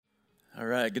All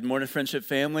right, good morning, Friendship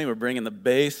family. We're bringing the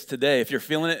bass today. If you're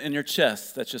feeling it in your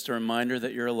chest, that's just a reminder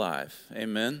that you're alive.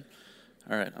 Amen?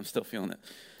 All right, I'm still feeling it.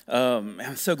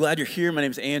 I'm so glad you're here. My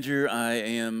name is Andrew. I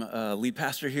am lead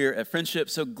pastor here at Friendship.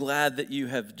 So glad that you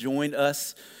have joined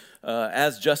us.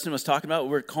 As Justin was talking about,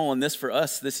 we're calling this for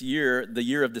us this year, the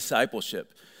year of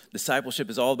discipleship. Discipleship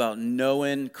is all about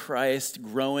knowing Christ,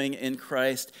 growing in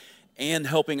Christ, and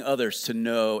helping others to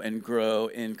know and grow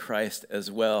in Christ as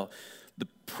well. The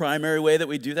primary way that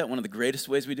we do that, one of the greatest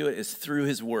ways we do it, is through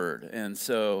His Word. And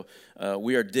so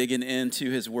we are digging into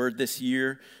His Word this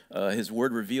year. His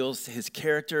Word reveals His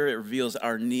character. It reveals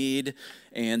our need.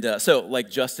 And so like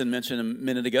Justin mentioned a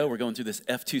minute ago, we're going through this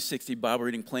F260 Bible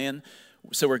reading plan.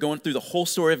 So we're going through the whole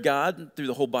story of God, through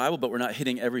the whole Bible, but we're not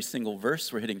hitting every single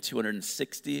verse. We're hitting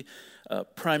 260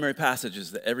 primary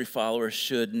passages that every follower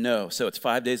should know. So it's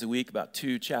 5 days a week, about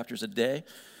 2 chapters a day,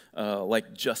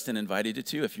 like Justin invited you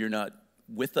to. If you're not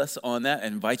with us on that, I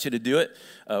invite you to do it.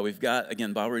 We've got,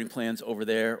 again, Bible reading plans over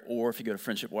there, or if you go to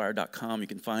friendshipwire.com, you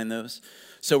can find those.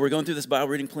 So we're going through this Bible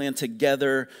reading plan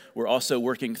together. We're also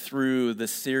working through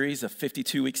this series, a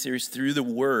 52-week series through the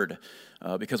Word,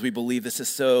 because we believe this is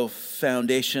so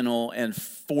foundational and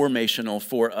formational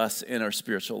for us in our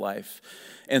spiritual life.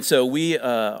 And so we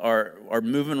are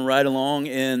moving right along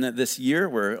in this year.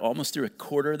 We're almost through a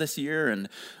quarter of this year, and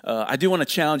I do want to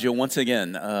challenge you once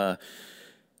again.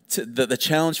 The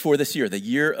challenge for this year, the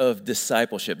year of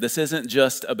discipleship. This isn't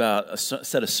just about a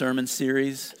set of sermon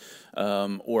series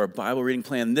or a Bible reading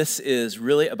plan. This is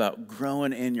really about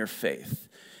growing in your faith.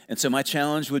 And so my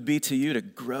challenge would be to you to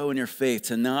grow in your faith,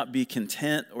 to not be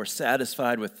content or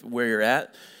satisfied with where you're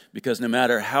at, because no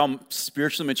matter how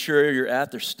spiritually mature you're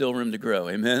at, there's still room to grow.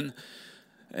 Amen?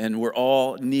 And we're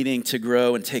all needing to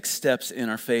grow and take steps in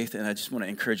our faith, and I just want to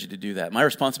encourage you to do that. My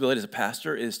responsibility as a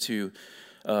pastor is to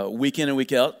week in and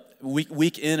week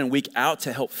out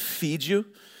to help feed you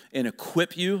and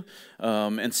equip you.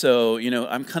 And so,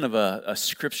 I'm kind of a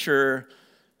scripture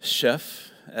chef,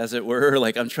 as it were.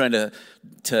 Like I'm trying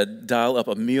to dial up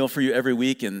a meal for you every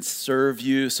week and serve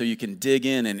you so you can dig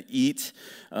in and eat.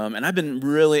 And I've been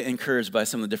really encouraged by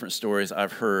some of the different stories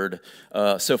I've heard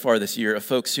so far this year of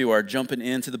folks who are jumping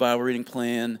into the Bible reading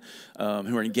plan,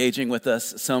 who are engaging with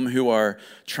us, some who are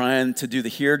trying to do the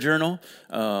Hear Journal,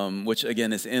 which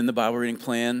again is in the Bible reading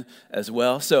plan as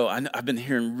well. So I've been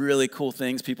hearing really cool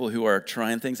things, people who are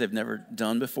trying things they've never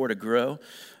done before to grow.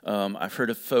 I've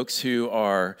heard of folks who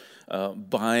are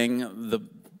buying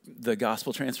the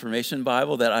Gospel Transformation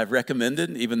Bible that I've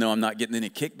recommended, even though I'm not getting any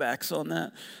kickbacks on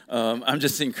that. I'm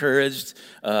just encouraged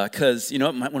because,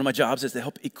 one of my jobs is to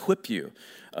help equip you.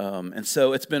 And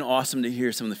so it's been awesome to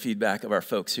hear some of the feedback of our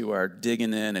folks who are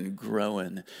digging in and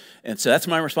growing. And so that's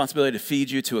my responsibility, to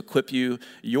feed you, to equip you.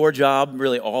 Your job,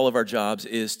 really all of our jobs,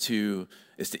 is to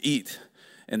eat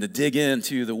and to dig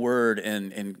into the Word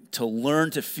and to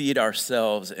learn to feed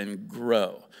ourselves and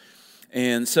grow.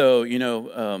 And so,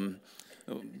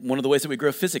 one of the ways that we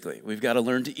grow physically, we've got to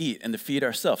learn to eat and to feed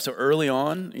ourselves. So early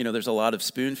on, there's a lot of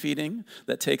spoon feeding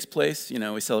that takes place.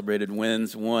 We celebrated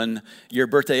Wynn's 1-year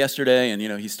birthday yesterday, and,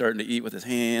 he's starting to eat with his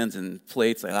hands and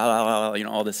plates, like,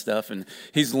 all this stuff. And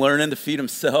he's learning to feed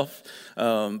himself.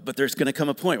 But there's going to come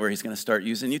a point where he's going to start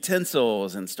using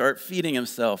utensils and start feeding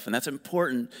himself. And that's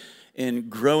important in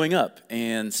growing up.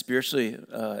 And spiritually,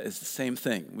 is the same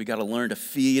thing. We got to learn to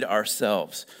feed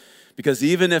ourselves. Because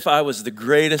even if I was the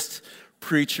greatest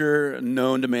preacher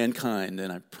known to mankind,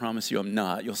 and I promise you I'm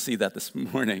not, you'll see that this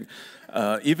morning,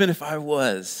 even if I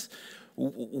was,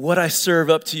 what I serve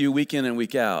up to you week in and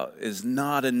week out is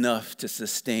not enough to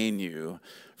sustain you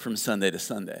from Sunday to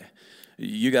Sunday.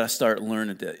 You got to start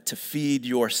learning to feed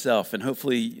yourself, and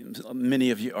hopefully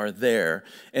many of you are there.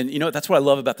 And that's what I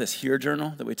love about this Hear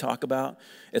Journal that we talk about.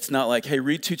 It's not like, hey,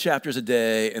 read 2 chapters a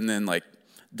day and then like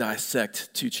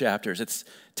dissect 2 chapters. It's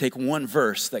take one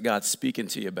verse that God's speaking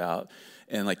to you about,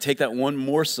 and like take that one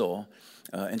morsel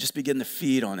and just begin to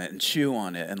feed on it and chew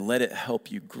on it and let it help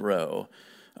you grow.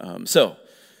 So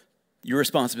your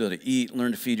responsibility, eat,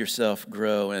 learn to feed yourself,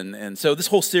 grow. And so this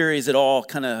whole series, it all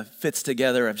kind of fits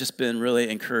together. I've just been really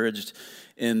encouraged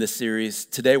in this series.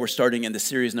 Today we're starting into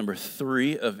series number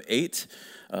 3 of 8.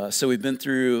 So we've been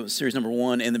through series number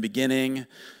 1 in the beginning,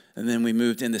 and then we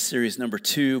moved into series number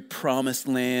 2, Promised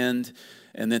Land.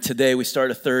 And then today we start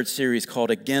a 3rd series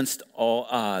called Against All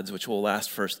Odds, which will last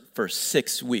for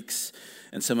 6 weeks.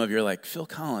 And some of you are like, Phil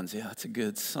Collins, yeah, that's a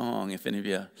good song. If any of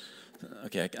you,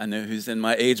 okay, I know who's in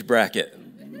my age bracket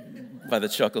by the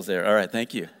chuckles there. All right,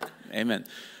 thank you. Amen.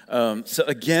 So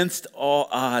Against All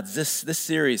Odds, this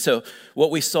series. So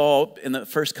what we saw in the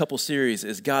first couple series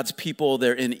is God's people,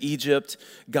 they're in Egypt.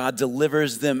 God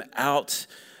delivers them out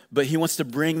but he wants to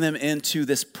bring them into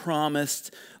this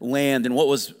promised land. And what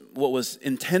was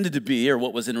intended to be, or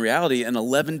what was in reality, an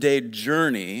 11-day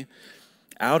journey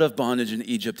out of bondage in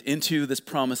Egypt into this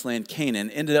promised land, Canaan,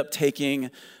 ended up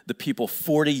taking the people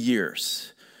 40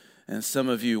 years. And some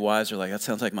of you wives are like, that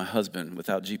sounds like my husband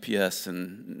without GPS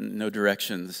and no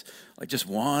directions, like just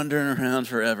wandering around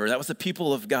forever. That was the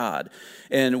people of God.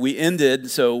 And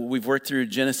so we've worked through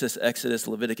Genesis, Exodus,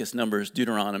 Leviticus, Numbers,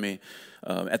 Deuteronomy.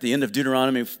 At the end of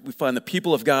Deuteronomy, we find the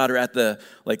people of God are at the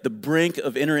brink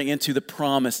of entering into the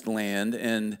promised land.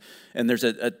 And there's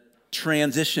a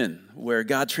transition where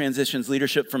God transitions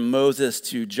leadership from Moses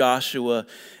to Joshua.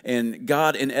 And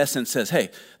God, in essence, says, hey,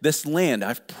 this land,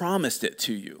 I've promised it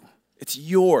to you. It's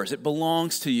yours. It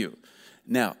belongs to you.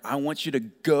 Now, I want you to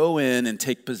go in and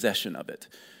take possession of it.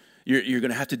 You're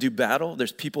going to have to do battle.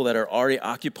 There's people that are already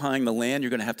occupying the land. You're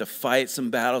going to have to fight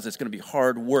some battles. It's going to be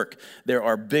hard work. There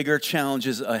are bigger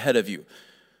challenges ahead of you,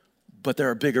 but there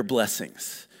are bigger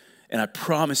blessings. And I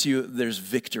promise you there's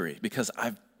victory because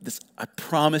I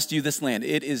promised you this land.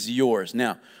 It is yours.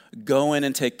 Now, go in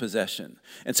and take possession.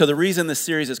 And so the reason this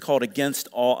series is called Against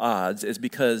All Odds is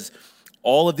because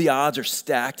all of the odds are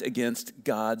stacked against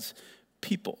God's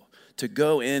people to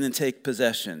go in and take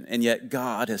possession. And yet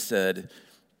God has said,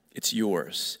 it's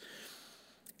yours.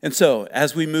 And so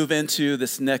as we move into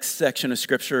this next section of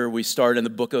Scripture, we start in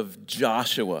the book of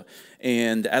Joshua.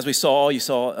 And as you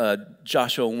saw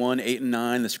Joshua 1, 8, and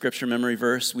 9, the Scripture memory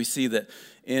verse. We see that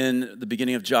in the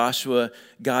beginning of Joshua,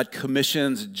 God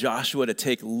commissions Joshua to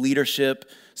take leadership.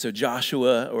 So Josh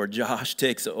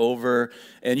takes over.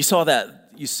 And you saw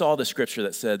the Scripture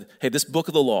that said, hey, this book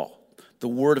of the law, the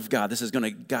Word of God, this is going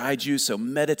to guide you, so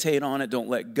meditate on it. Don't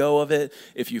let go of it.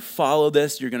 If you follow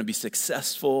this, you're going to be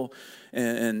successful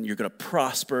and you're going to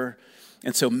prosper.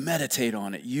 And so meditate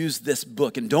on it. Use this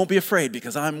book and don't be afraid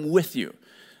because I'm with you.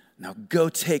 Now go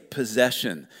take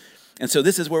possession. And so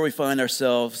this is where we find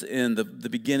ourselves in the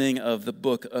beginning of the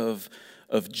book of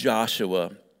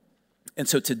Joshua. And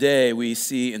so today we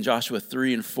see in Joshua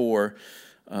 3 and 4,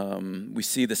 we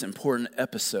see this important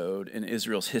episode in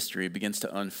Israel's history begins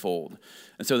to unfold.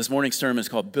 And so this morning's sermon is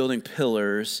called Building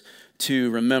Pillars to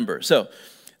Remember. So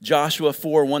Joshua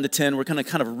 4, 1 to 10, we're going to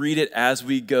kind of read it as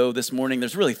we go this morning.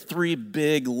 There's really three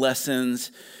big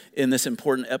lessons in this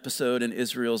important episode in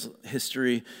Israel's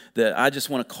history that I just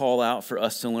want to call out for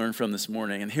us to learn from this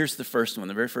morning. And here's the first one.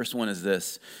 The very first one is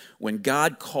this. When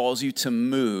God calls you to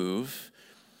move,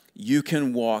 you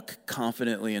can walk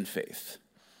confidently in faith.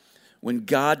 When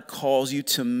God calls you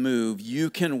to move,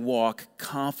 you can walk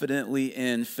confidently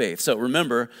in faith. So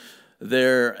remember,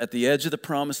 they're at the edge of the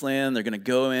promised land. They're going to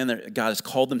go in. God has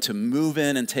called them to move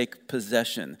in and take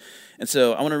possession. And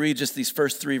so I want to read just these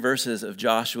first three verses of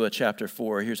Joshua chapter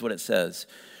 4. Here's what it says.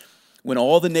 When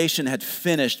all the nation had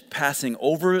finished passing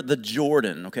over the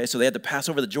Jordan, okay, so they had to pass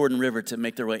over the Jordan River to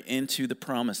make their way into the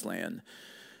promised land.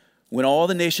 When all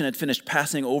the nation had finished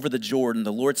passing over the Jordan,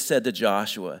 the Lord said to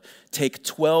Joshua, take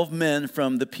 12 men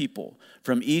from the people,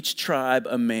 from each tribe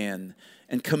a man,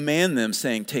 and command them,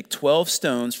 saying, take 12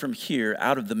 stones from here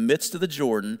out of the midst of the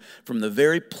Jordan, from the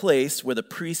very place where the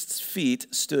priest's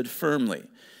feet stood firmly,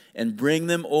 and bring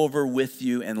them over with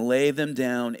you and lay them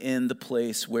down in the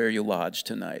place where you lodge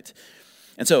tonight.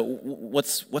 And so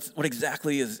what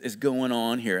exactly is going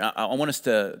on here? I want us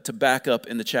to back up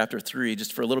into chapter 3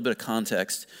 just for a little bit of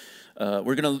context.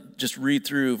 We're going to just read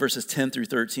through verses 10 through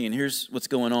 13. Here's what's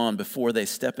going on before they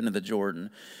step into the Jordan.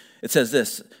 It says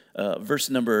this, verse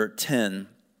number 10.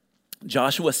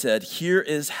 Joshua said, here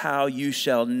is how you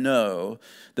shall know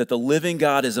that the living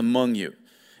God is among you,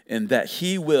 and that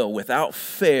he will, without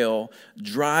fail,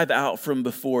 drive out from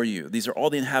before you. These are all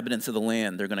the inhabitants of the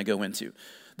land they're going to go into.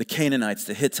 The Canaanites,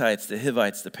 the Hittites, the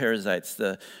Hivites, the Perizzites,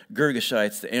 the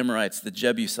Girgashites, the Amorites, the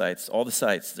Jebusites, all the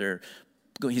sites,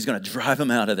 he's going to drive them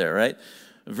out of there, right?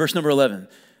 Verse number 11.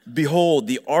 Behold,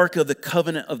 the ark of the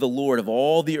covenant of the Lord of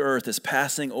all the earth is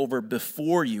passing over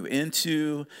before you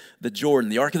into the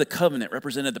Jordan. The ark of the covenant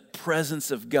represented the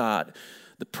presence of God.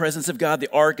 The presence of God,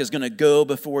 the ark is going to go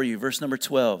before you. Verse number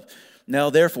 12. Now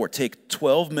therefore, take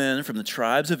 12 men from the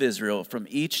tribes of Israel, from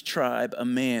each tribe a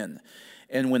man.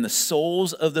 And when the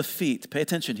soles of the feet, pay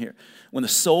attention here, when the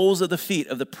soles of the feet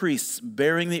of the priests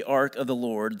bearing the ark of the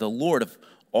Lord of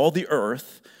all the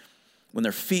earth, when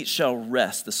their feet shall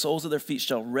rest, the soles of their feet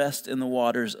shall rest in the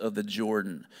waters of the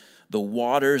Jordan. The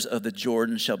waters of the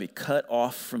Jordan shall be cut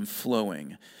off from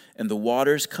flowing, and the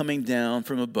waters coming down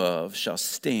from above shall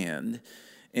stand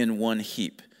in one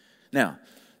heap. Now,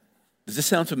 does this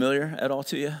sound familiar at all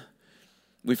to you?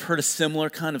 We've heard a similar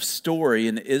kind of story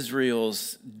in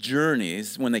Israel's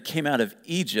journeys when they came out of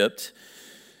Egypt.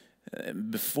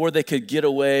 Before they could get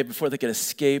away, before they could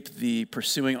escape the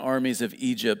pursuing armies of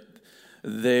Egypt,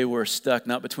 they were stuck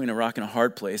not between a rock and a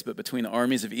hard place, but between the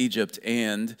armies of Egypt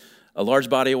and a large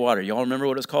body of water. Y'all remember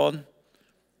what it was called?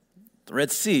 The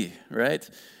Red Sea, right?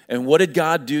 And what did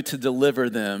God do to deliver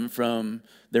them from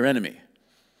their enemy?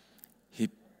 He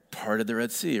parted the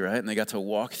Red Sea, right? And they got to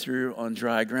walk through on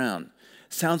dry ground.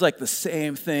 Sounds like the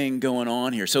same thing going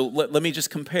on here. So let me just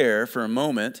compare for a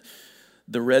moment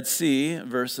the Red Sea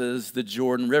versus the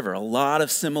Jordan River. A lot of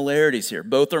similarities here.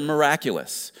 Both are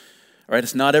miraculous. All right,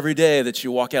 it's not every day that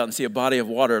you walk out and see a body of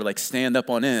water like stand up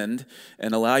on end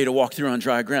and allow you to walk through on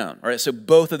dry ground. All right, so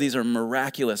both of these are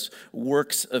miraculous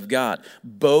works of God.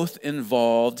 Both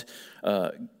involved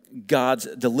God's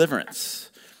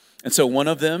deliverance. And so one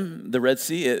of them, the Red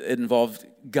Sea, it involved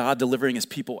God delivering his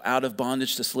people out of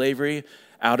bondage to slavery,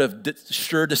 out of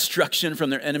sure destruction from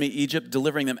their enemy Egypt,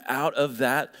 delivering them out of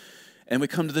that. And we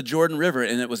come to the Jordan River,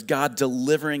 and it was God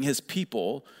delivering his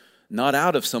people not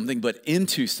out of something, but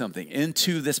into something,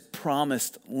 into this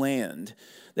promised land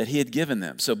that he had given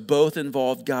them. So both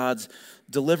involved God's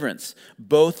deliverance.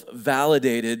 Both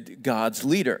validated God's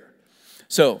leader.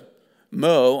 So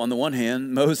on the one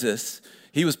hand, Moses,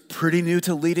 he was pretty new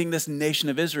to leading this nation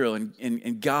of Israel,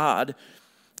 and God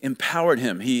empowered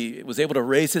him. He was able to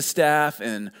raise his staff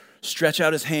and stretch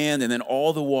out his hand, and then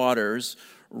all the waters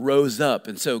rose up.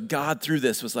 And so God, through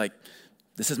this, was like,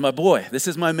 this is my boy. This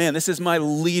is my man. This is my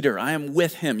leader. I am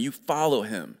with him. You follow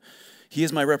him. He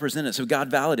is my representative. So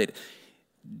God validated.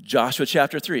 Joshua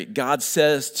chapter 3, God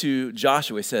says to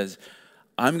Joshua, he says,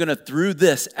 I'm going to, through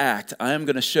this act, I am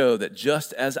going to show that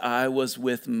just as I was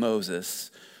with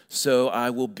Moses, so I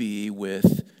will be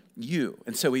with you.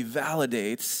 And so he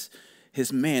validates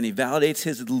his man. He validates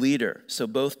his leader. So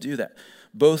both do that.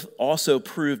 Both also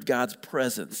proved God's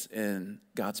presence and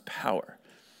God's power.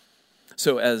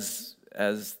 So as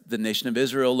the nation of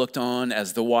Israel looked on,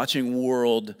 as the watching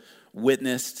world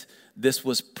witnessed, this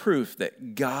was proof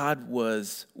that God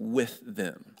was with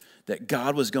them, that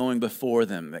God was going before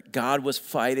them, that God was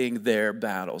fighting their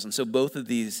battles. And so both of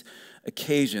these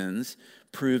occasions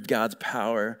proved God's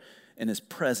power and his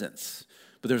presence.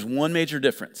 But there's one major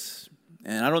difference.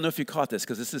 And I don't know if you caught this,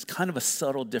 because this is kind of a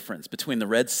subtle difference between the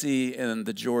Red Sea and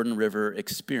the Jordan River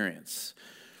experience.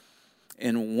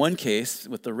 In one case,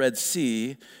 with the Red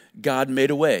Sea, God made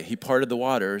a way. He parted the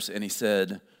waters, and he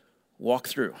said, walk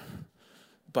through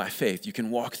by faith. You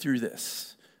can walk through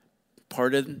this.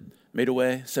 Parted, made a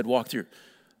way, said walk through.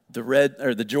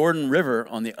 The Jordan River,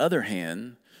 on the other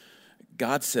hand,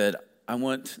 God said, I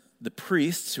want the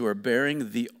priests who are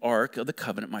bearing the Ark of the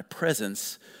Covenant, my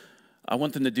presence, I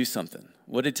want them to do something.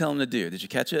 What did he tell them to do? Did you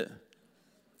catch it?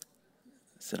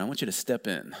 He said, I want you to step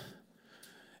in.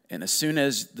 And as soon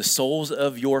as the soles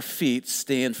of your feet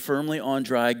stand firmly on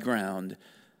dry ground,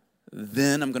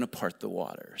 then I'm going to part the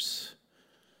waters.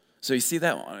 So you see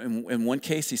that in one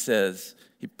case he says,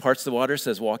 he parts the water,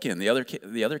 says walk in. The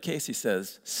other case he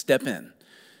says step in.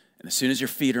 And as soon as your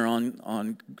feet are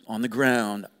on the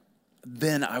ground,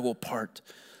 then I will part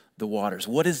the waters.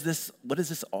 What is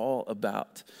this all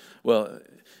about? Well,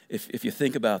 if you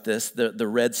think about this, the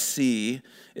Red Sea,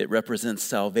 it represents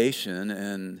salvation,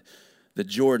 and the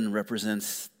Jordan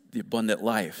represents the abundant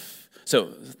life. So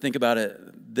think about it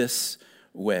this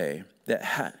way,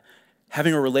 that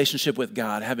having a relationship with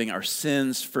God, having our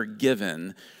sins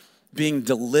forgiven, being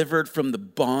delivered from the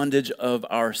bondage of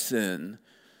our sin,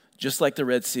 just like the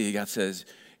Red Sea, God says,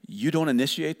 you don't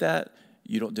initiate that,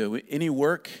 you don't do any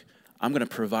work, I'm going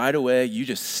to provide a way, you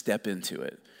just step into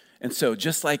it. And so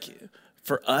just like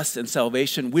for us in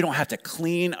salvation, we don't have to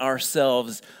clean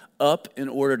ourselves up in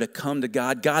order to come to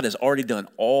God. God has already done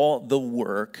all the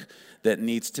work that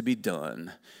needs to be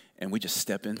done, and we just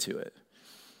step into it.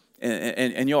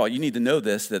 And y'all, you need to know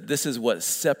this, that this is what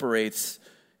separates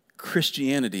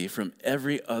Christianity from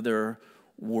every other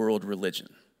world religion.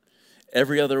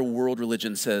 Every other world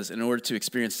religion says in order to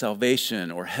experience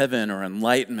salvation or heaven or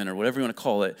enlightenment or whatever you want to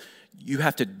call it, you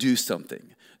have to do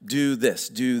something. Do this,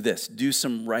 do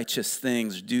some righteous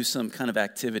things, do some kind of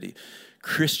activity.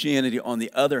 Christianity, on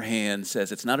the other hand,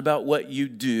 says it's not about what you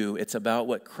do, it's about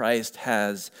what Christ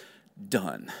has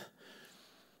done.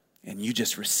 And you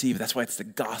just receive. That's why it's the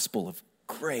gospel of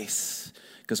grace,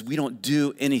 because we don't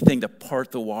do anything to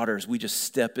part the waters. We just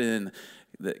step in.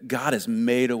 That God has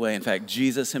made a way. In fact,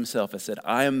 Jesus himself has said,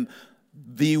 I am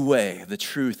the way, the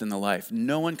truth, and the life.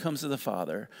 No one comes to the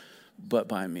Father but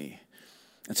by me.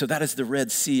 And so that is the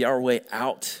Red Sea. Our way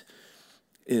out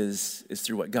is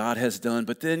through what God has done.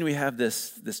 But then we have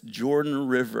this Jordan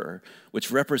River, which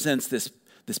represents this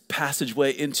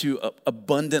passageway into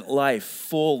abundant life,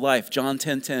 full life. John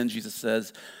 10:10, Jesus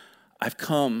says, I've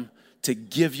come to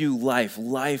give you life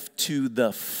to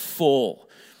the full.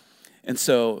 And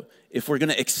so if we're going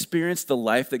to experience the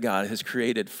life that God has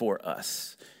created for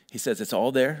us, he says it's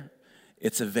all there,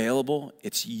 it's available,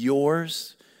 it's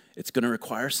yours. It's going to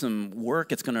require some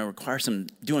work, it's going to require some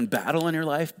doing battle in your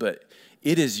life, but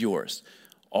it is yours.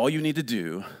 All we need to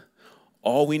do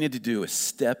is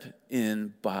step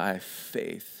in by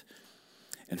faith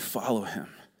and follow him.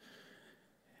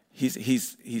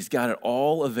 He's got it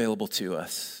all available to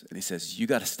us. And he says, you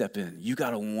got to step in. You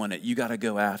got to want it. You got to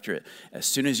go after it. As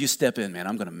soon as you step in, man,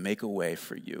 I'm going to make a way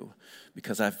for you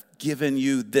because I've given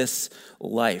you this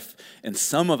life. And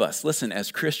some of us, listen,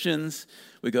 as Christians,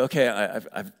 we go, okay,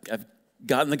 I've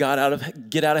gotten the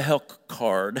get out of hell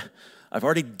card. I've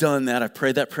already done that. I've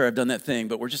prayed that prayer. I've done that thing.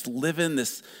 But we're just living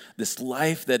this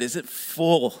life that isn't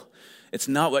full. It's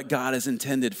not what God has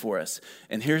intended for us.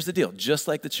 And here's the deal. Just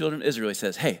like the children of Israel, he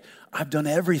says, hey, I've done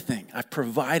everything. I've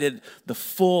provided the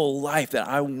full life that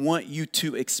I want you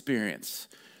to experience.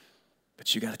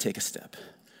 But you got to take a step.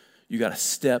 You got to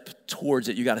step towards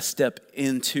it. You got to step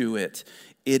into it.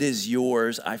 It is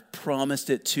yours. I've promised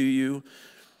it to you.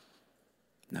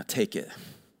 Now take it.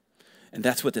 And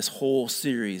that's what this whole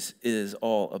series is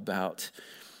all about.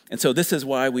 And so this is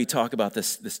why we talk about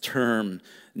this term,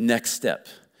 next step.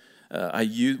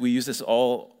 We use this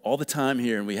all the time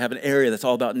here, and we have an area that's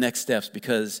all about next steps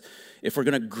because if we're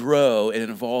going to grow, it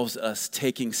involves us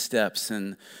taking steps,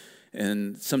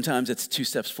 and sometimes it's 2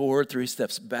 steps forward, 3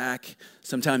 steps back.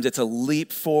 Sometimes it's a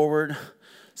leap forward.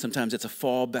 Sometimes it's a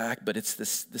fall back, but it's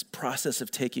this process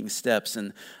of taking steps.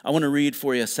 And I want to read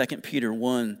for you 2 Peter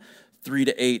 1,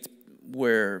 3-8,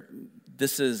 where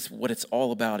this is what it's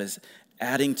all about, is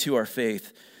adding to our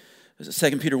faith.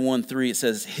 2 Peter 1, 3, it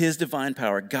says, his divine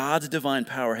power, God's divine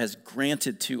power has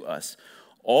granted to us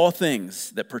all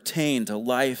things that pertain to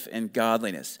life and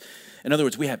godliness. In other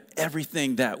words, we have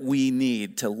everything that we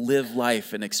need to live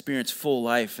life and experience full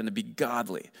life and to be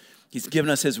godly. He's given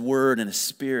us his word and his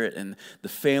spirit and the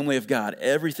family of God.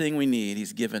 Everything we need,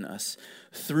 he's given us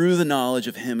through the knowledge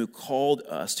of him who called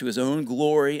us to his own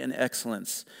glory and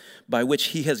excellence, by which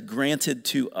he has granted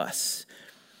to us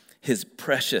his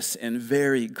precious and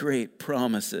very great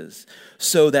promises,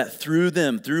 so that through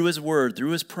them, through his word,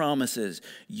 through his promises,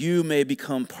 you may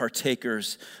become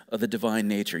partakers of the divine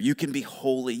nature. You can be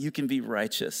holy, you can be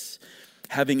righteous,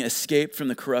 having escaped from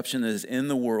the corruption that is in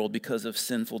the world because of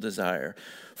sinful desire.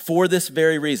 For this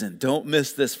very reason, don't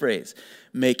miss this phrase,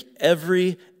 make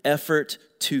every effort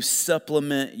to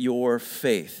supplement your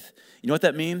faith. You know what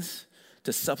that means?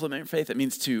 To supplement your faith? It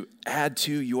means to add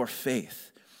to your faith.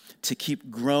 To keep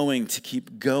growing, to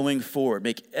keep going forward.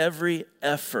 Make every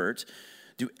effort,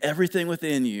 do everything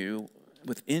within you,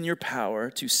 within your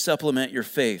power, to supplement your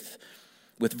faith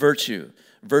with virtue,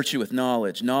 virtue with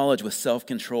knowledge, knowledge with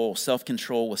self-control,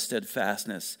 self-control with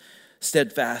steadfastness,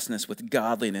 steadfastness with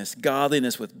godliness,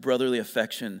 godliness with brotherly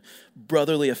affection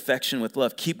with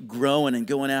love. Keep growing and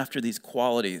going after these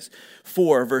qualities.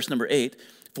 For, verse number 8,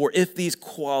 for if these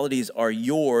qualities are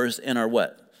yours and are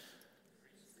what?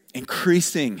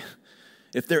 Increasing.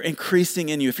 If they're increasing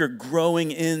in you, if you're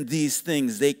growing in these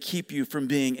things, they keep you from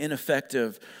being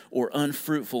ineffective or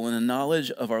unfruitful in the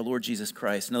knowledge of our Lord Jesus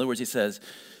Christ. In other words, he says,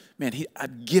 man,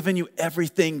 I've given you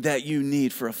everything that you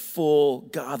need for a full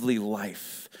godly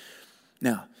life.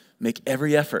 Now, make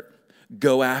every effort.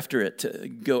 Go after it,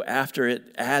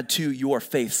 add to your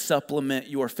faith, supplement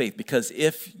your faith. Because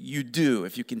if you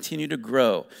continue to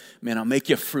grow, man, I'll make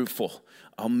you fruitful.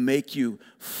 I'll make you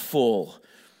full.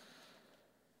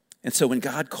 And so when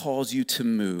God calls you to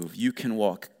move, you can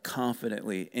walk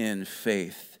confidently in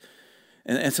faith.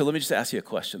 And so let me just ask you a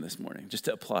question this morning, just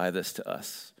to apply this to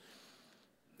us.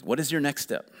 What is your next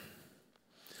step?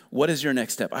 What is your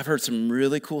next step? I've heard some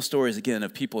really cool stories, again,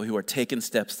 of people who are taking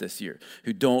steps this year,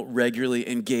 who don't regularly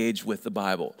engage with the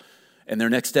Bible. And their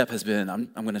next step has been, I'm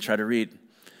going to try to read.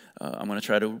 I'm going to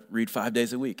try to read 5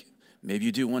 days a week. Maybe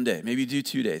you do 1 day, maybe you do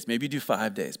 2 days, maybe you do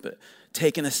 5 days, but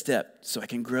taking a step so I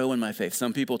can grow in my faith.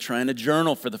 Some people trying to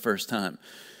journal for the first time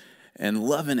and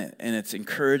loving it, and it's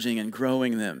encouraging and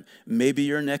growing them. Maybe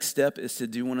your next step is to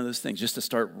do one of those things, just to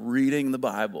start reading the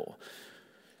Bible.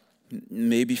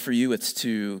 Maybe for you it's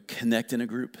to connect in a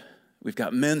group. We've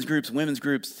got men's groups, women's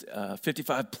groups,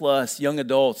 55 plus, young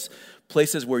adults,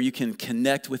 places where you can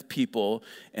connect with people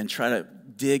and try to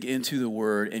dig into the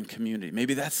word in community.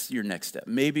 Maybe that's your next step.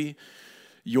 Maybe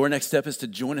your next step is to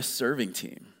join a serving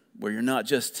team where you're not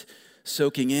just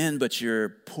soaking in, but you're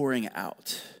pouring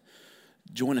out.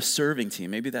 Join a serving team.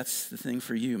 Maybe that's the thing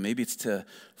for you. Maybe it's to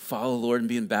follow the Lord and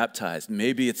being baptized.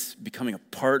 Maybe it's becoming a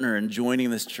partner and joining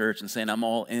this church and saying, I'm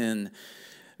all in.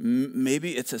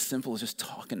 Maybe it's as simple as just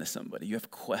talking to somebody. You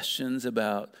have questions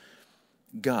about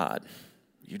God.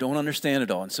 You don't understand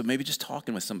it all, and so maybe just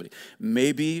talking with somebody.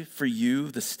 Maybe for you,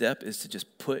 the step is to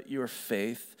just put your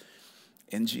faith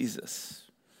in Jesus.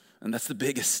 And that's the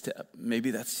biggest step. Maybe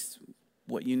that's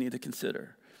what you need to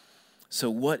consider. So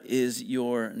what is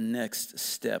your next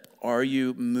step? Are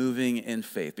you moving in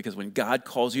faith? Because when God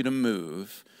calls you to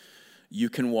move, you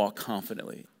can walk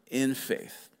confidently in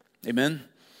faith. Amen?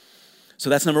 So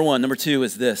that's number one. Number two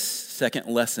is this. Second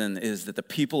lesson is that the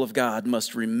people of God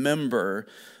must remember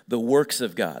the works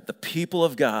of God. The people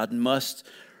of God must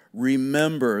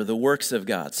remember the works of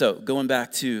God. So going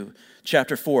back to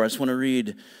chapter 4, I just want to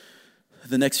read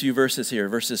the next few verses here,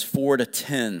 verses 4 to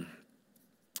 10.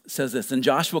 It says this, "And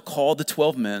Joshua called the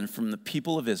 12 men from the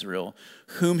people of Israel,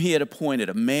 whom he had appointed,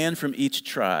 a man from each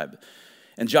tribe.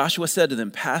 And Joshua said to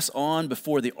them, 'Pass on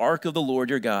before the ark of the Lord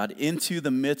your God into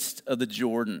the midst of the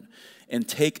Jordan, and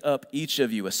take up each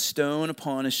of you a stone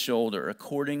upon his shoulder,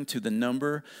 according to the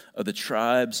number of the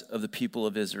tribes of the people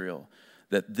of Israel,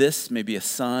 that this may be a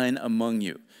sign among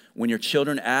you. When your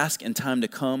children ask in time to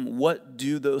come, what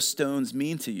do those stones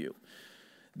mean to you?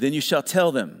 Then you shall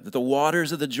tell them that the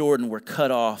waters of the Jordan were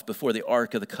cut off before the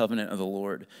ark of the covenant of the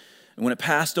Lord. And when it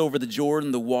passed over the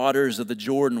Jordan, the waters of the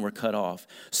Jordan were cut off.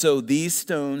 So these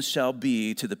stones shall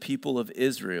be to the people of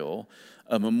Israel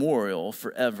a memorial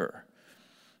forever.'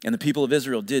 And the people of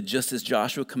Israel did just as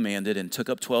Joshua commanded and took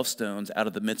up 12 stones out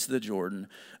of the midst of the Jordan,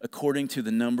 according to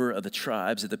the number of the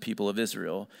tribes of the people of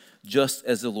Israel, just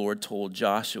as the Lord told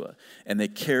Joshua. And they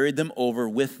carried them over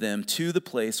with them to the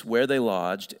place where they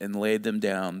lodged and laid them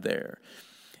down there.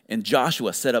 And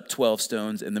Joshua set up 12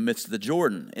 stones in the midst of the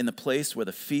Jordan, in the place where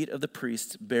the feet of the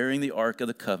priests bearing the ark of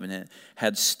the covenant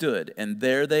had stood. And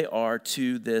there they are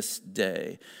to this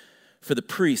day. For the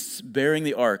priests bearing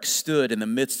the ark stood in the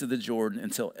midst of the Jordan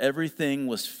until everything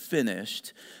was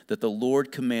finished that the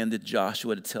Lord commanded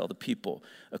Joshua to tell the people,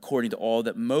 according to all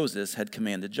that Moses had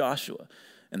commanded Joshua.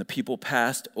 And the people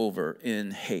passed over in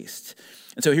haste."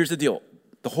 And so here's the deal.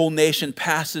 The whole nation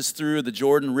passes through the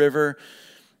Jordan River.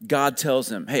 God tells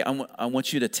them, hey, I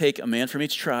want you to take a man from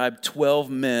each tribe, 12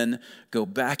 men, go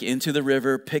back into the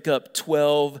river, pick up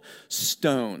 12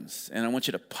 stones, and I want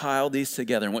you to pile these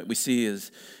together. And what we see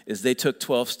is they took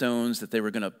 12 stones that they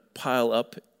were going to pile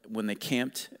up when they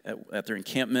camped at their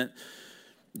encampment.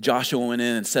 Joshua went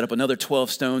in and set up another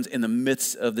 12 stones in the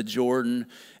midst of the Jordan.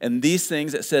 And these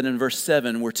things, it said in verse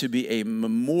 7, were to be a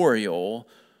memorial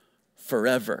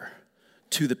forever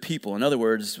to the people. In other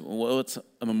words, what's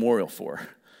a memorial for?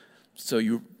 So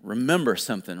you remember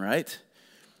something, right?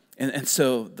 And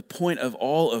so the point of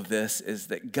all of this is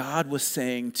that God was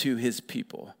saying to his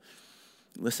people,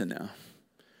 listen now,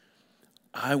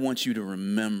 I want you to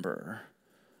remember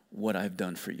what I've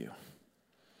done for you.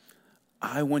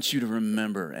 I want you to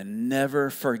remember and never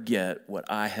forget what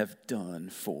I have done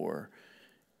for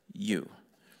you.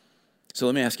 So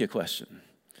let me ask you a question.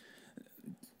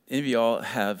 Any of y'all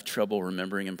have trouble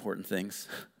remembering important things?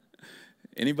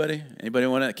 Anybody? Anybody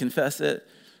want to confess it?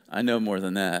 I know more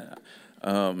than that.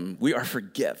 We are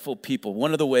forgetful people.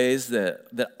 One of the ways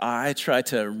that I try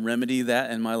to remedy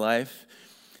that in my life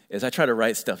is I try to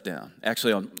write stuff down.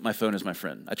 Actually, on my phone is my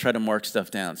friend. I try to mark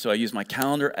stuff down. So I use my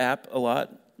calendar app a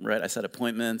lot, right? I set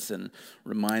appointments and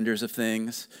reminders of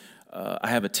things. I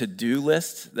have a to-do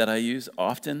list that I use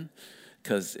often,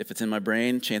 because if it's in my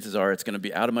brain, chances are it's going to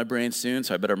be out of my brain soon,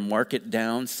 so I better mark it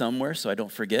down somewhere so I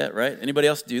don't forget, right? Anybody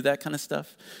else do that kind of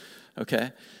stuff?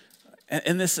 Okay.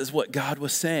 And this is what God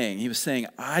was saying. He was saying,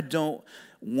 I don't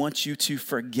want you to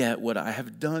forget what I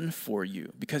have done for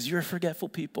you, because you're a forgetful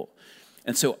people.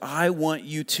 And so I want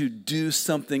you to do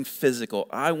something physical.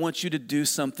 I want you to do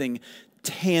something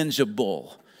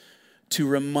tangible to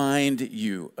remind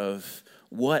you of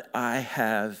what I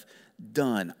have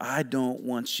done. I don't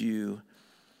want you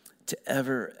to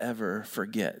ever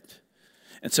forget.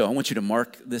 And so I want you to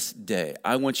mark this day.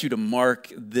 I want you to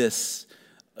mark this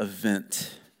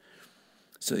event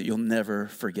so that you'll never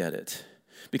forget it.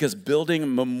 Because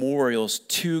building memorials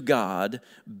to God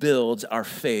builds our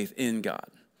faith in God.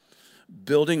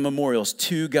 Building memorials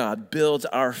to God builds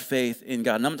our faith in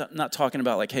God. And I'm not talking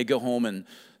about like, hey, go home and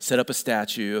set up a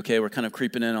statue. Okay, we're kind of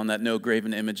creeping in on that no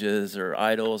graven images or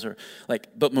idols or like,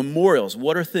 but memorials,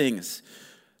 what are things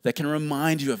that can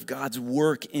remind you of God's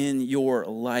work in your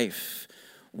life,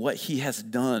 what he has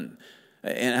done?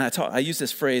 And I use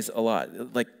this phrase a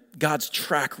lot, like God's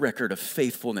track record of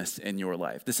faithfulness in your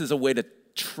life. This is a way to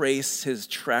trace his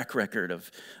track record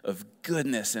of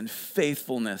goodness and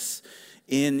faithfulness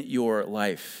in your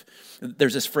life.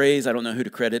 There's this phrase, I don't know who to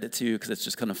credit it to because it's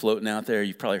just kind of floating out there.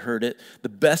 You've probably heard it. The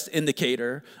best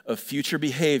indicator of future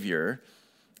behavior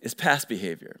is past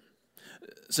behavior.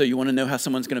 So you want to know how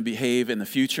someone's going to behave in the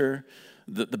future?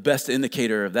 The best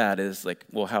indicator of that is like,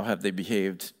 well, how have they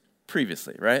behaved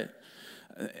previously, right?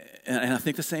 And I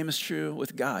think the same is true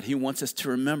with God. He wants us to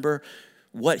remember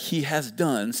what he has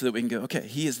done so that we can go, okay,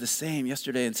 he is the same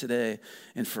yesterday and today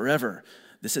and forever.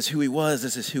 This is who he was.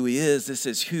 This is who he is. This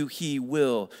is who he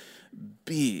will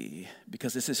be,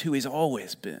 because this is who he's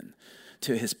always been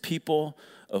to his people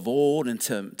of old and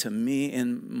to me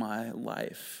in my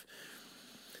life.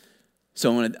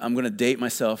 So I'm going to date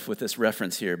myself with this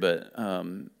reference here, but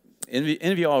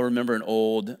any of you all remember an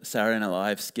old Saturday Night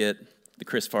Live skit, The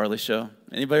Chris Farley Show?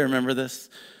 Anybody remember this?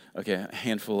 Okay, a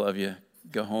handful of you.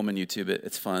 Go home and YouTube it.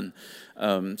 It's fun.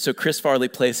 So Chris Farley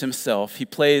plays himself. He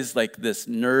plays like this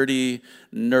nerdy,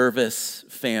 nervous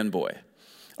fanboy,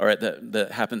 all right,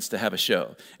 that happens to have a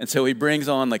show. And so he brings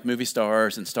on like movie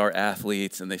stars and star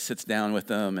athletes, and they sits down with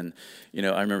them. And, you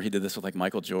know, I remember he did this with like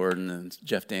Michael Jordan and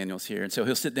Jeff Daniels here. And so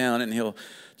he'll sit down and he'll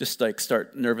just like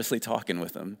start nervously talking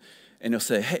with them. And he'll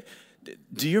say, hey,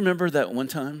 do you remember that one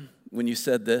time when you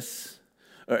said this?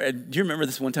 Or do you remember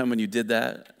this one time when you did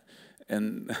that?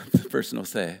 And the person will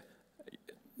say,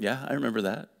 yeah, I remember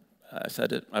that. I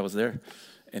said it. I was there.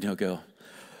 And he'll go,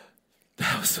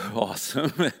 that was so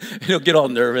awesome. And he'll get all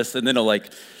nervous, and then he'll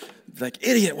like,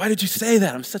 idiot, why did you say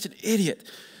that? I'm such an idiot.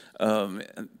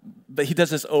 But he does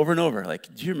this over and over.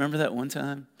 Like, do you remember that one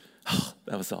time? Oh,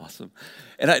 that was awesome.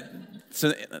 And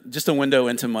so just a window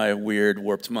into my weird,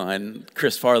 warped mind,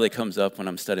 Chris Farley comes up when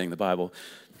I'm studying the Bible,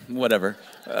 whatever.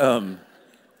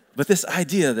 But this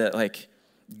idea that like,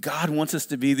 God wants us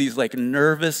to be these like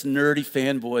nervous, nerdy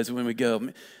fanboys when we go,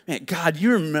 man, God,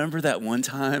 you remember that one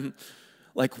time?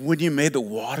 Like when you made the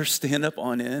water stand up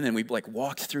on end and we like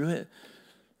walked through it?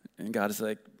 And God is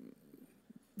like,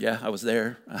 yeah, I was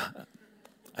there.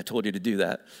 I told you to do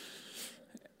that.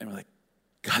 And we're like,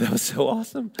 God, that was so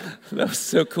awesome. That was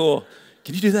so cool.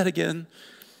 Can you do that again?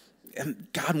 And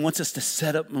God wants us to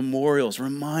set up memorials,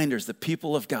 reminders. The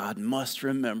people of God must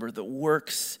remember the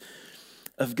works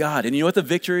of God. And you know what the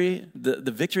victory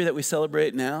that we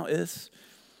celebrate now is?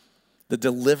 The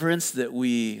deliverance that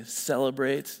we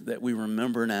celebrate, that we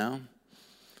remember now,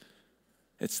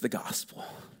 it's the gospel.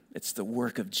 It's the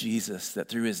work of Jesus, that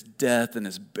through his death and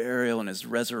his burial and his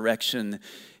resurrection,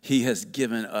 he has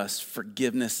given us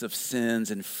forgiveness of sins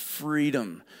and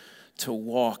freedom to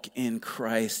walk in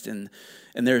Christ. And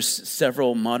there's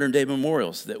several modern day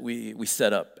memorials that we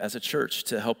set up as a church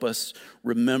to help us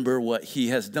remember what he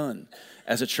has done.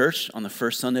 As a church, on the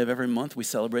first Sunday of every month, we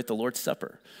celebrate the Lord's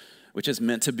Supper, which is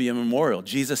meant to be a memorial.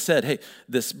 Jesus said, hey,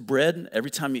 this bread,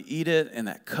 every time you eat it, and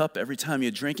that cup, every time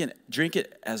you drink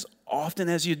it as often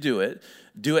as you do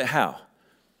it how?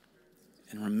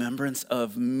 In remembrance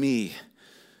of me.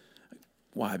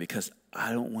 Why? Because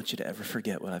I don't want you to ever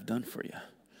forget what I've done for you.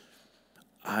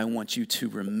 I want you to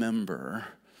remember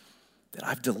that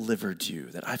I've delivered you,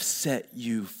 that I've set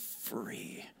you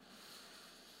free.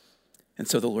 And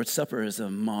so the Lord's Supper is a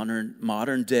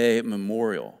modern day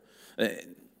memorial. A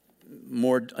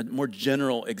more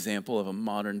general example of a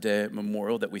modern day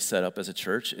memorial that we set up as a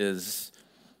church is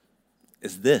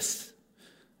this.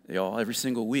 Y'all, every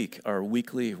single week, our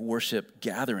weekly worship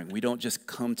gathering. We don't just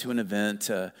come to an event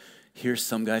to hear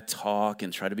some guy talk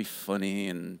and try to be funny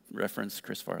and reference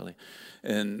Chris Farley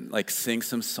and like sing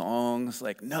some songs.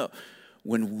 Like, no.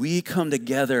 When we come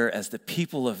together as the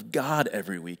people of God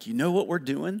every week, you know what we're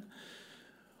doing?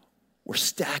 We're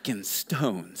stacking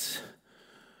stones.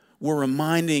 We're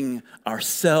reminding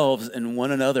ourselves and one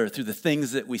another through the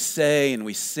things that we say and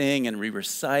we sing and we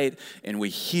recite and we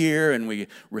hear and we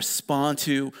respond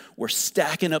to. We're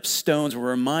stacking up stones. We're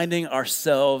reminding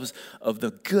ourselves of the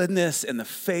goodness and the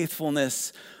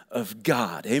faithfulness of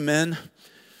God. Amen?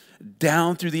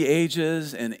 Down through the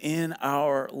ages and in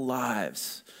our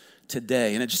lives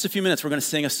today. And in just a few minutes, we're going to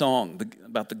sing a song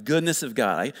about the goodness of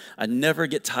God. I never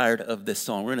get tired of this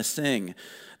song. We're going to sing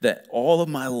that all of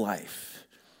my life,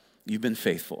 you've been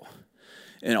faithful.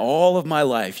 In all of my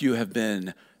life, you have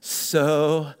been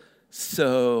so,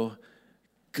 so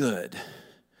good.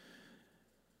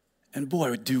 And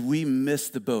boy, do we miss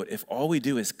the boat if all we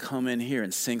do is come in here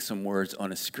and sing some words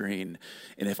on a screen.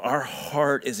 And if our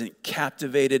heart isn't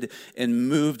captivated and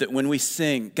moved that when we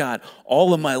sing, God,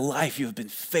 all of my life you have been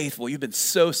faithful. You've been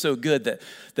so, so good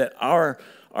that our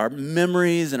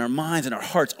memories and our minds and our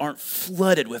hearts aren't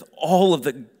flooded with all of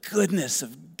the goodness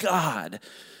of God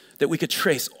that we could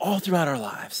trace all throughout our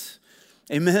lives.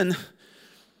 Amen?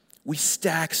 We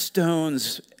stack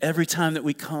stones every time that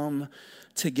we come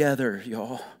together,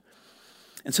 y'all.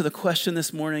 And so the question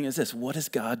this morning is this: what has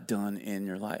God done in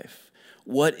your life?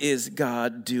 What is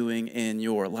God doing in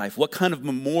your life? What kind of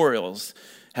memorials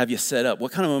have you set up?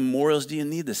 What kind of memorials do you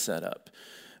need to set up?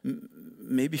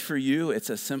 Maybe for you, it's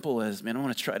as simple as, man, I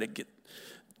want to try to get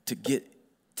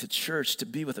to church, to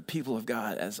be with the people of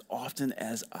God as often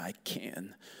as I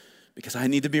can, because I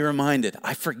need to be reminded.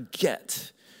 I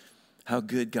forget how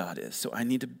good God is. So I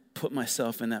need to put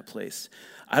myself in that place.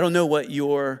 I don't know what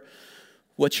your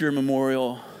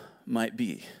memorial might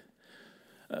be.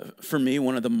 For me,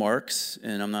 one of the marks,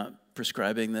 and I'm not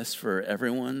prescribing this for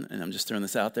everyone, and I'm just throwing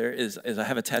this out there, is I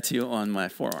have a tattoo on my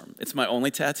forearm. It's my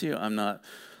only tattoo. I'm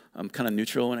kind of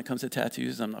neutral when it comes to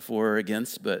tattoos. I'm not for or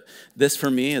against, but this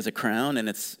for me is a crown, and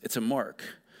it's a mark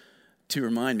to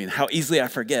remind me how easily I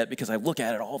forget because I look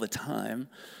at it all the time.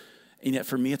 And yet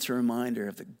for me, it's a reminder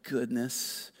of the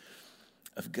goodness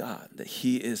of God, that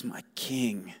he is my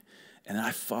king, and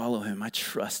I follow him. I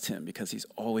trust him because he's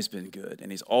always been good,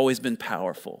 and he's always been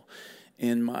powerful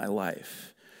in my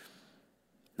life.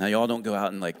 Now, y'all don't go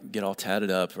out and get all tatted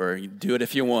up, or you do it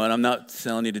if you want. I'm not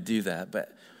telling you to do that,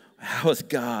 but how has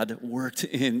God worked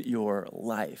in your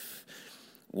life?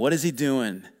 What is he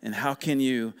doing, and how can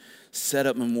you set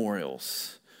up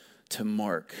memorials to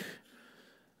mark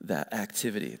that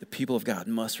activity? The people of God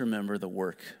must remember the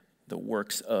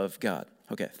works of God.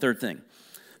 Okay, third thing,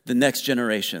 the next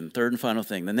generation, third and final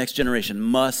thing, the next generation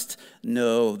must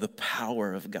know the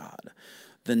power of God.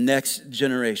 The next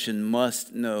generation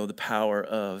must know the power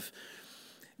of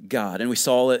God. And we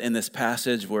saw it in this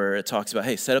passage where it talks about,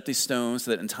 hey, set up these stones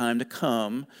so that in time to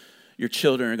come, your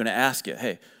children are going to ask you,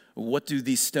 hey, what do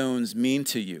these stones mean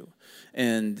to you?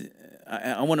 And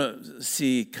I want to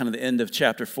see kind of the end of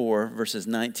chapter 4, verses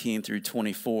 19 through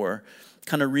 24,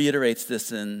 kind of reiterates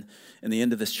this in the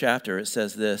end of this chapter. It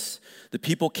says this: the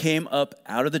people came up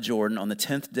out of the Jordan on the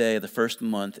 10th day of the first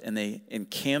month, and they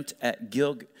encamped at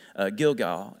Gilgal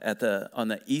on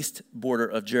the east border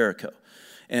of Jericho.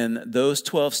 And those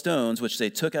 12 stones, which they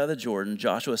took out of the Jordan,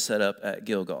 Joshua set up at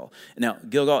Gilgal. Now,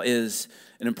 Gilgal is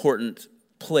an important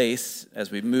place as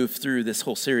we move through this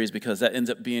whole series, because that ends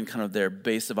up being kind of their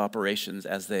base of operations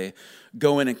as they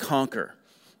go in and conquer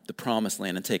the promised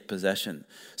land and take possession.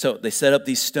 So they set up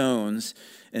these stones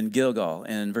in Gilgal.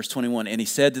 And verse 21, and he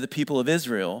said to the people of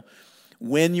Israel,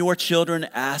 when your children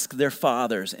ask their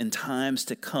fathers in times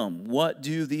to come, what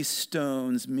do these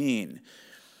stones mean?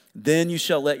 Then you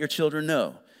shall let your children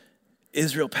know.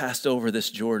 Israel passed over this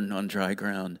Jordan on dry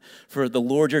ground. For the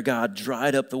Lord your God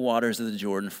dried up the waters of the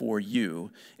Jordan for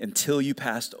you until you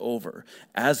passed over,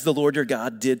 as the Lord your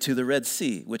God did to the Red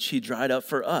Sea, which he dried up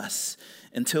for us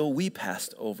until we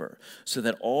passed over, so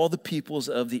that all the peoples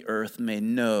of the earth may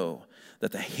know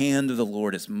that the hand of the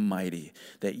Lord is mighty,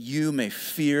 that you may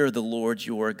fear the Lord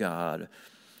your God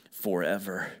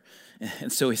forever.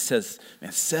 And so he says,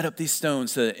 man, set up these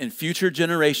stones so that in future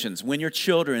generations, when your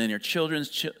children and your children's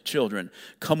children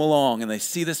come along and they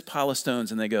see this pile of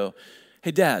stones and they go, hey,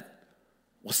 Dad,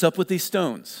 what's up with these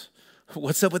stones?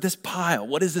 What's up with this pile?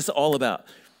 What is this all about?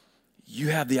 You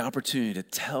have the opportunity to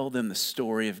tell them the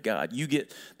story of God. You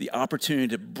get the opportunity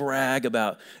to brag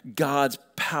about God's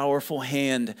powerful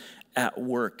hand at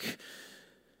work.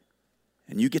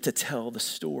 And you get to tell the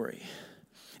story.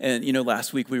 And,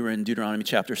 last week we were in Deuteronomy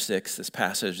chapter 6, this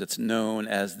passage that's known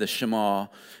as the Shema.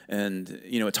 And,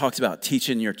 it talks about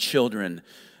teaching your children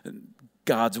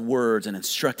God's words and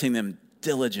instructing them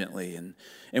diligently.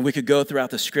 And we could go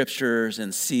throughout the scriptures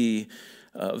and see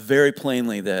very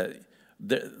plainly that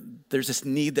there's this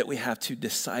need that we have to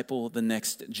disciple the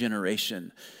next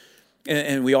generation.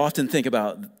 And we often think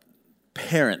about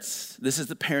parents. This is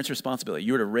the parents' responsibility.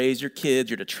 You're to raise your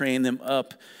kids. You're to train them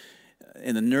up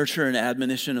in the nurture and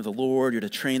admonition of the Lord. You're to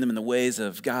train them in the ways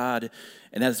of God.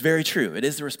 And that's very true. It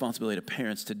is the responsibility of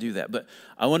parents to do that. But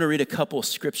I want to read a couple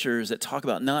scriptures that talk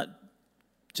about not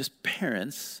just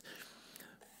parents,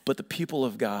 but the people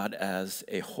of God as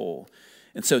a whole.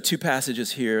 And so 2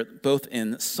 passages here, both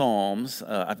in Psalms.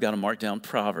 I've got them marked down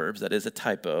Proverbs. That is a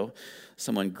typo.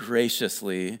 Someone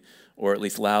graciously, or at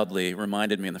least loudly,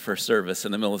 reminded me in the first service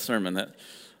in the middle of the sermon that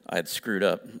I had screwed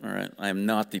up. All right, I am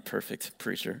not the perfect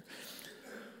preacher.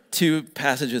 2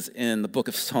 passages in the book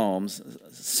of Psalms.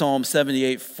 Psalm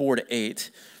 78, 4-8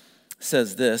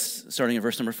 says this, starting in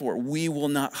verse number 4. We will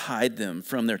not hide them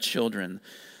from their children,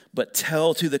 but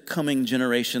tell to the coming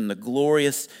generation the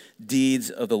glorious deeds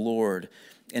of the Lord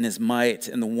and his might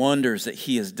and the wonders that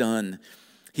he has done.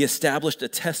 He established a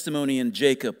testimony in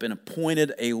Jacob and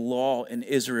appointed a law in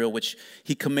Israel, which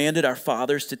he commanded our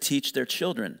fathers to teach their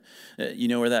children. You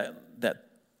know where that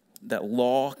that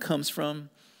law comes from?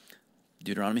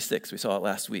 Deuteronomy 6, we saw it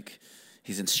last week.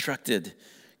 He's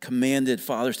commanded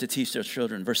fathers to teach their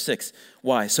children. Verse 6,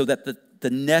 why? So that the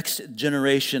next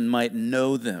generation might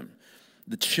know them,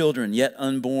 the children yet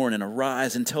unborn, and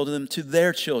arise and tell them to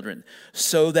their children,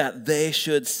 so that they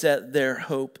should set their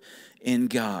hope in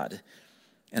God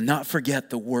and not forget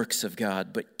the works of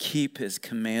God, but keep his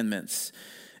commandments,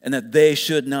 and that they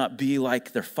should not be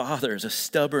like their fathers, a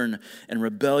stubborn and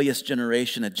rebellious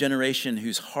generation, a generation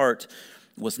whose heart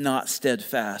was not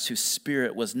steadfast, whose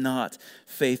spirit was not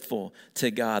faithful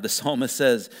to God. The psalmist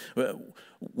says,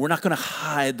 we're not going to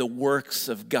hide the works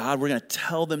of God. We're going to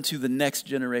tell them to the next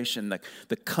generation,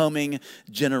 the coming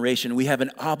generation. We have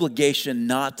an obligation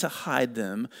not to hide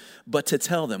them, but to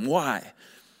tell them. Why?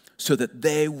 So that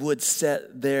they would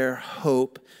set their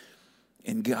hope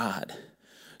in God,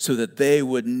 so that they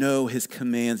would know his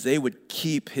commands, they would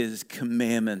keep his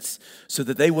commandments, so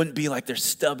that they wouldn't be like their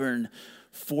stubborn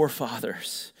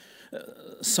forefathers.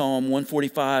 Psalm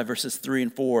 145, verses 3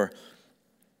 and 4.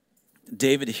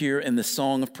 David here in the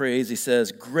song of praise, he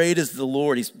says, great is the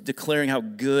Lord. He's declaring how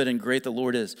good and great the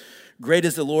Lord is. Great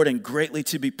is the Lord and greatly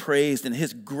to be praised, and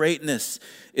his greatness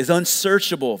is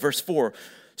unsearchable. Verse 4,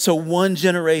 so one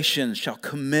generation shall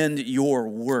commend your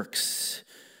works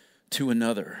to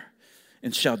another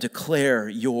and shall declare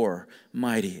your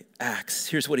mighty acts.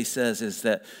 Here's what he says is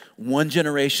that one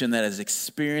generation that has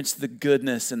experienced the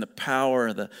goodness and the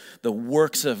power, the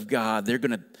works of God, they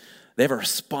have a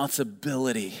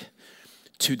responsibility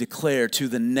to declare to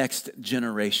the next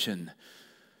generation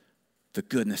the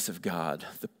goodness of God,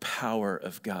 the power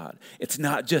of God. It's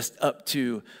not just up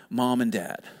to mom and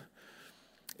dad.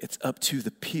 It's up to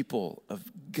the people of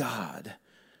God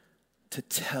to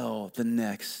tell the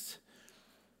next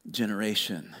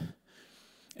generation.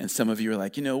 And some of you are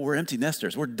like, we're empty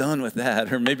nesters. We're done with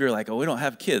that. Or maybe you're like, we don't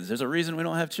have kids. There's a reason we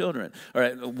don't have children. All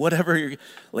right, whatever you're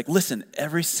like, listen,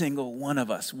 every single one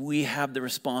of us, we have the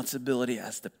responsibility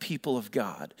as the people of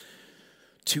God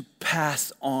to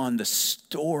pass on the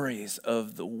stories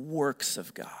of the works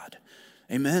of God.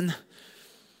 Amen?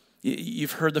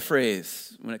 You've heard the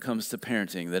phrase when it comes to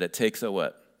parenting that it takes a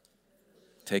what?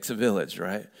 It takes a village,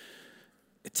 right?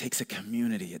 It takes a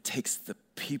community. It takes the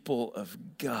people of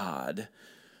God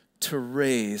to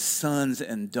raise sons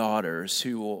and daughters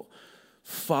who will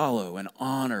follow and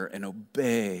honor and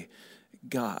obey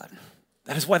God.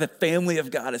 That is why the family of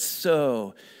God is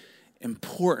so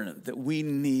important, that we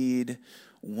need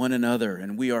one another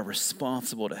and we are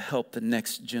responsible to help the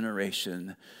next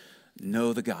generation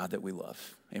know the God that we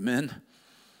love. Amen?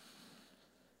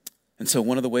 And so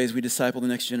one of the ways we disciple the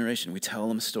next generation, we tell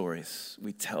them stories.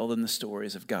 We tell them the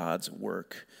stories of God's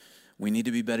work. We need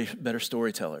to be better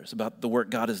storytellers about the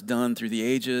work God has done through the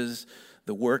ages,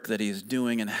 the work that he is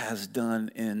doing and has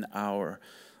done in our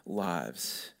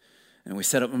lives. And we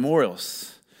set up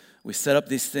memorials. We set up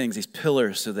these things, these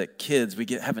pillars, so that kids,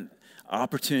 have an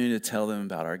opportunity to tell them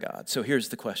about our God. So here's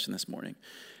the question this morning.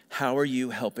 How are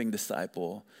you helping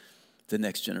disciple the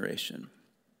next generation?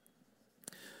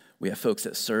 We have folks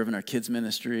that serve in our kids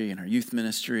ministry and our youth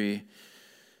ministry,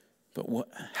 but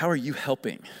how are you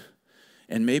helping?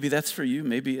 And maybe that's for you.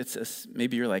 Maybe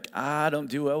maybe you're like, I don't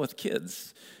do well with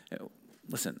kids.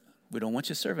 Listen, we don't want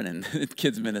you serving in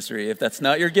kids ministry if that's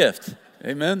not your gift.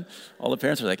 Amen? All the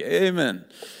parents are like, amen.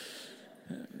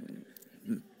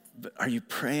 But are you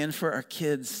praying for our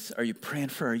kids? Are you praying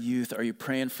for our youth? Are you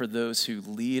praying for those who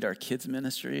lead our kids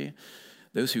ministry?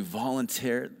 Those who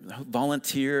volunteer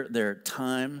their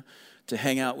time to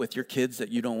hang out with your kids that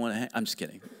you don't want to I'm just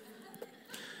kidding.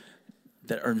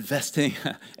 That are investing,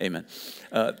 amen,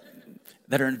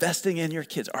 that are investing in your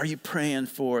kids. Are you praying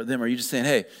for them? Are you just saying,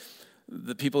 hey,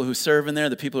 the people who serve in there,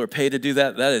 the people who are paid to do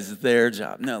that, that is their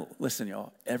job? No, listen,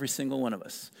 y'all, every single one of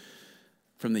us,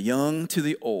 from the young to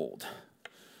the old,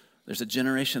 there's a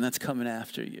generation that's coming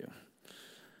after you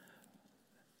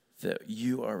that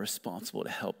you are responsible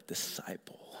to help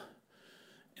disciple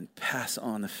and pass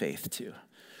on the faith to.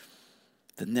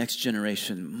 The next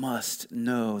generation must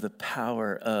know the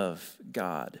power of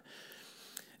God.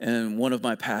 And one of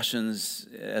my passions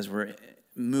as we're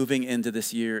moving into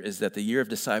this year is that the year of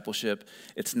discipleship,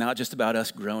 it's not just about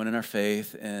us growing in our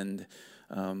faith and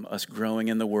us growing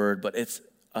in the Word, but it's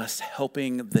us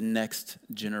helping the next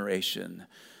generation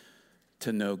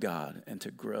to know God and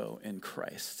to grow in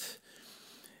Christ.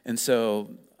 And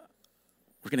so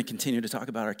we're going to continue to talk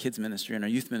about our kids ministry and our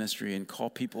youth ministry and call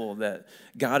people that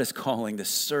God is calling to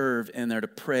serve in there, to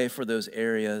pray for those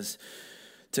areas,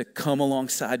 to come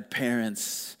alongside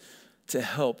parents, to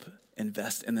help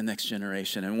invest in the next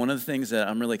generation. And one of the things that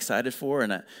I'm really excited for,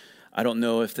 and I don't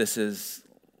know if this is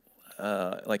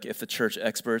like if the church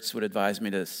experts would advise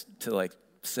me to like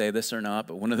say this or not,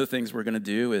 but one of the things we're going to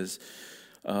do is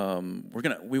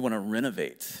we want to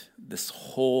renovate this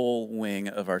whole wing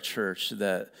of our church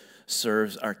that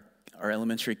serves our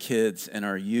elementary kids and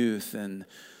our youth, and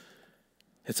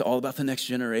it's all about the next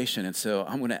generation. And so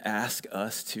I'm going to ask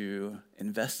us to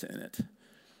invest in it,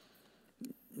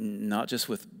 not just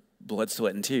with blood,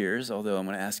 sweat, and tears, although I'm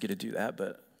going to ask you to do that,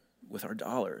 but with our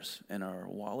dollars and our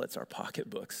wallets, our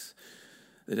pocketbooks.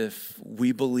 That if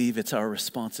we believe it's our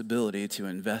responsibility to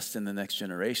invest in the next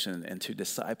generation and to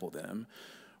disciple them,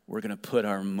 we're going to put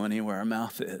our money where our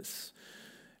mouth is.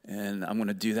 And I'm going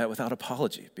to do that without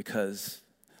apology because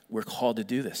we're called to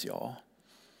do this, y'all.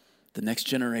 The next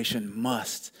generation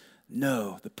must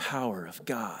know the power of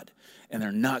God, and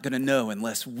they're not going to know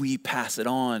unless we pass it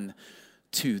on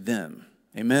to them.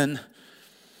 Amen?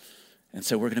 And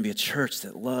so we're going to be a church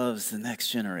that loves the next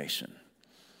generation,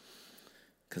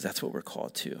 because that's what we're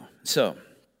called to. So,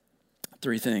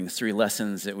 three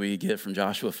lessons that we get from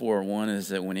Joshua 4. One is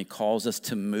that when he calls us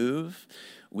to move,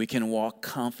 we can walk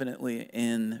confidently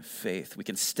in faith. We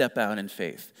can step out in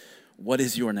faith. What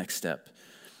is your next step?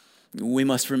 We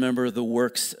must remember the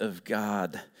works of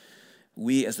God.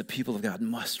 We as the people of God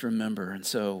must remember. And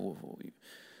so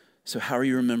how are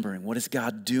you remembering? What is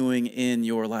God doing in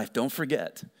your life? Don't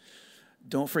forget,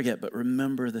 but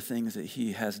remember the things that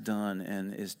he has done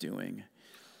and is doing.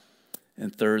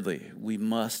 And thirdly, we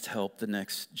must help the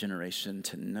next generation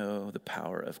to know the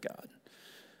power of God,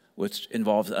 which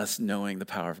involves us knowing the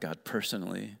power of God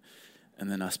personally and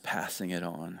then us passing it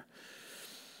on.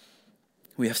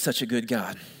 We have such a good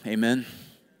God. Amen.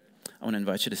 I want to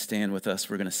invite you to stand with us.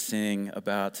 We're going to sing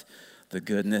about the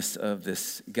goodness of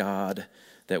this God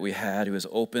that we had, who has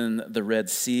opened the Red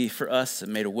Sea for us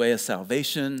and made a way of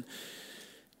salvation.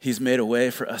 He's made a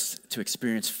way for us to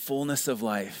experience fullness of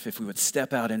life if we would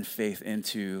step out in faith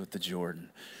into the Jordan.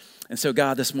 And so,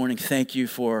 God, this morning, thank you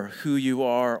for who you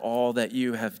are, all that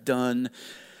you have done.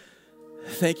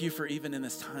 Thank you for even in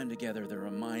this time together, the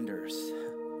reminders,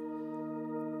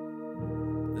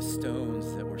 the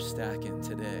stones that we're stacking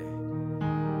today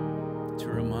to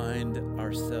remind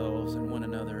ourselves and one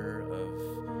another of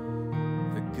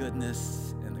the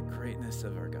goodness and the greatness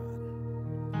of our God.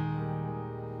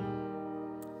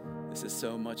 This is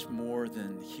so much more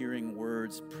than hearing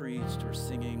words preached or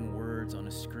singing words on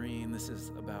a screen. This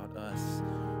is about us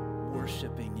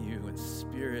worshiping you in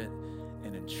spirit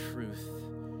and in truth.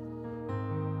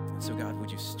 And so, God,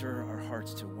 would you stir our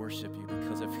hearts to worship you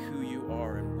because of who you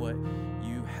are and what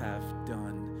you have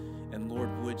done? And Lord,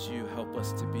 would you help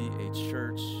us to be a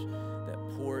church that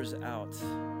pours out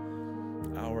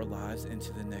our lives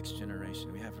into the next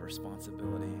generation? We have a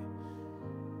responsibility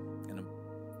and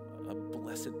a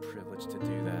blessed privilege to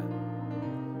do that.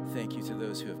 Thank you to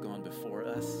those who have gone before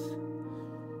us,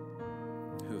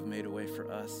 who have made a way for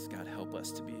us. God, help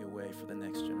us to be a way for the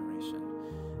next generation.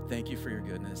 Thank you for your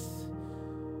goodness.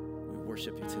 We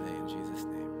worship you today in Jesus'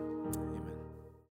 name.